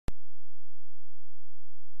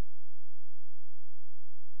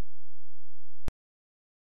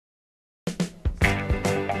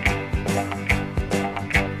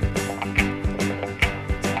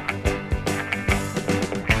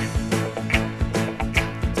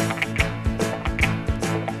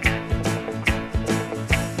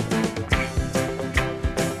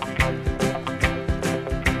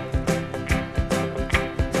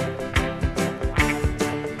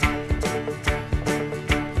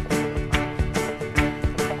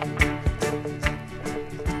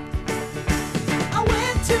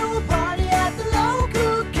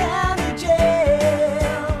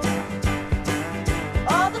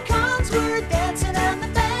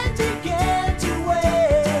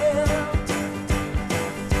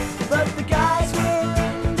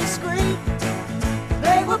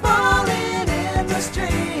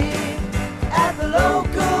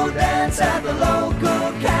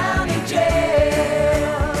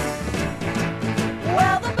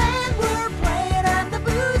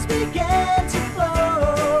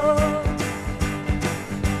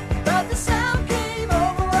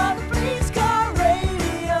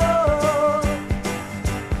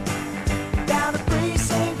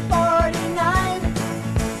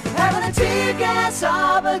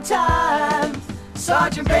summertime.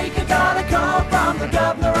 Sergeant Baker got a call from the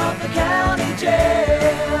governor of the county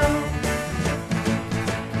jail.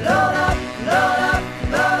 Load up, load up,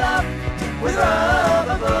 load up with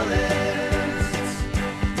rubber bullets.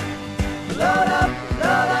 Load up,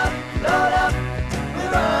 load up, load up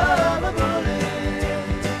with rubber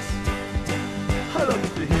bullets. I love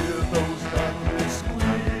to hear those guns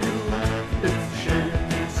squeal. It's a shame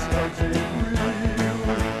these slugs ain't real.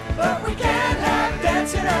 But we can't have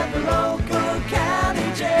dancing at the local county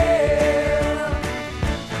jail.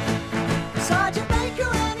 Sergeant Baker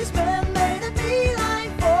and his men made a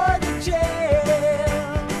beeline for the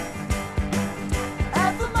jail.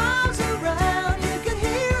 At the miles around you could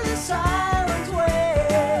hear the sirens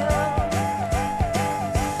wail.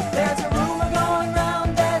 There's a rumor going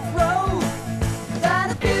round death row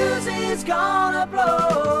that a fuse is gonna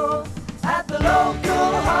blow at the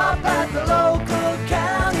local hop, at the local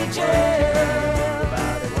county jail.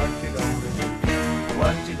 About it, what you gonna do?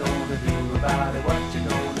 What you gonna do about it? What you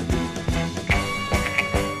gonna do?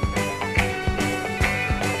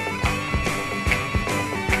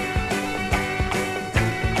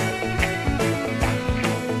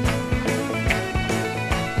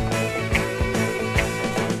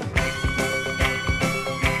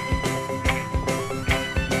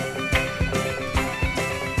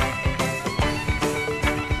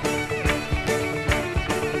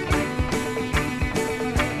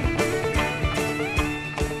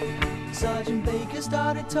 Sergeant Baker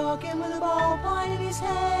started talking with a ballpoint in his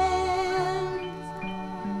hand.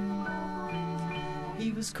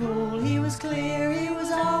 He was cool, he was clear, he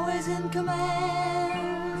was always in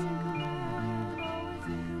command.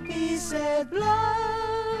 He said,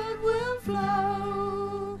 blood will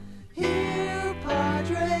flow. Here,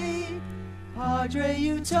 Padre, Padre,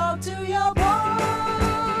 you talk to your boys.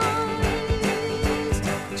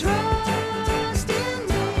 Trust in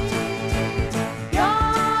me.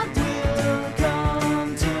 God will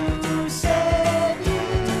come to set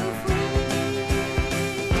you free.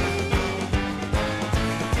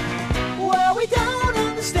 Well, we don't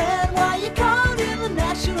understand why you called in the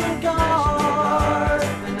National Guard.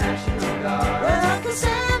 The National Guard. When Uncle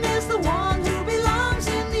Sam is the one who belongs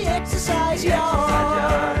in the exercise The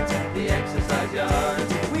yard. exercise yard. The exercise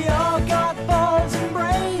yard. We all got balls and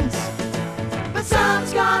brains, but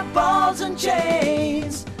some's got balls and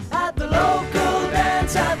chains. At the local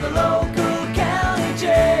dance, at the local